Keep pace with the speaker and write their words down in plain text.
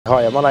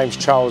Hi, my name's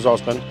Charles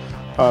Osman.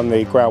 I'm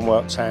the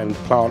groundworks and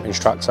plant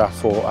instructor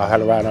for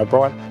O'HOB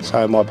O'Brien.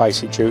 So my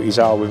basic duties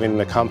are within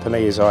the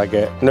company is I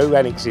get new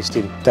and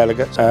existing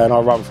delegates and I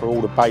run through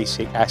all the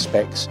basic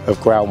aspects of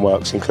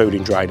groundworks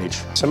including drainage.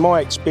 So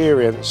my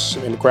experience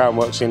in the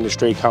groundworks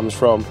industry comes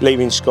from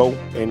leaving school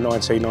in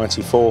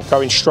 1994,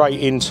 going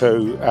straight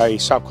into a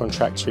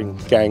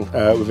subcontracting gang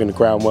within the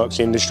groundworks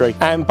industry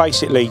and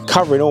basically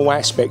covering all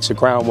aspects of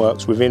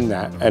groundworks within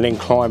that and then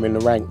climbing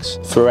the ranks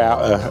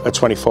throughout a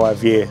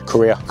 25-year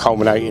career,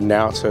 culminating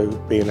now to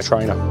being a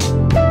trainer.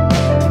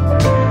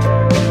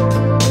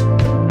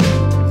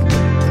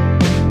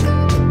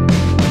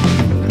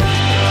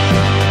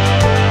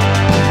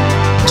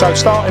 So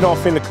starting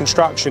off in the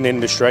construction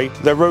industry,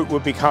 the route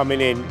would be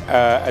coming in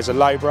as a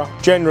labourer,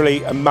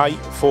 generally a mate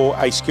for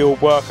a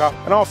skilled worker,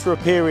 and after a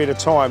period of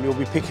time you'll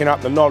be picking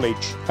up the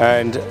knowledge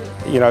and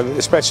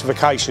the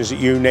specifications that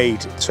you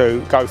need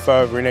to go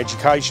further in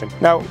education.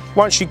 Now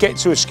once you get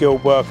to a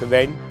skilled worker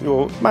then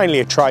you're mainly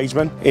a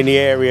tradesman in the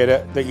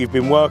area that you've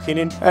been working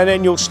in, and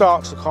then you'll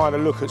start to kind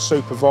of look at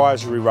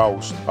supervisory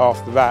roles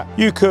after that.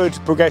 You could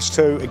progress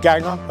to a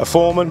ganger, a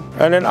foreman,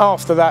 and then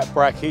after that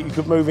bracket you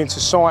could move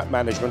into site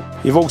management.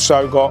 You've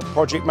also got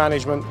project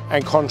management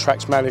and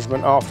contracts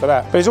management after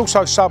that. But there's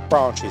also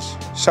sub-branches.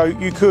 So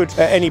you could,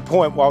 at any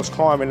point whilst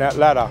climbing that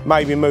ladder,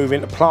 maybe move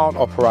into plant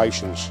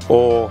operations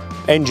or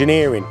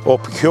engineering or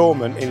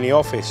procurement in the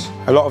office.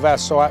 A lot of our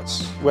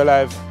sites will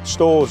have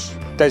stores,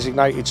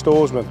 designated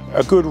storesmen,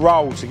 a good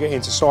role to get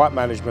into site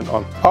management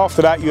on.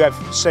 After that you have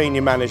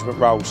senior management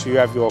roles, so you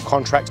have your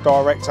contracts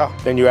director,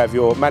 then you have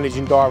your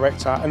managing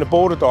director and the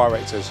board of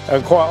directors.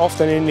 And quite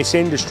often in this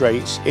industry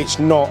it's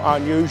not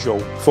unusual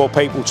for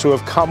people to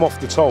have come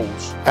off the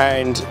tools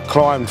and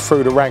climbed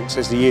through the ranks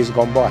as the years have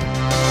gone by.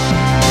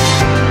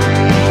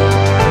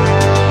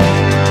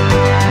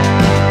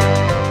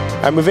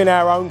 And within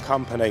our own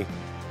company,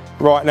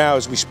 right now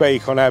as we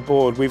speak on our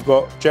board, we've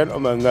got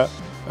gentlemen that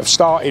have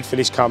started for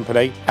this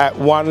company at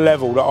one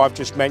level that I've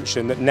just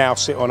mentioned that now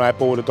sit on our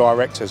board of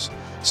directors.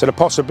 So the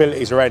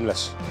possibilities are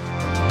endless.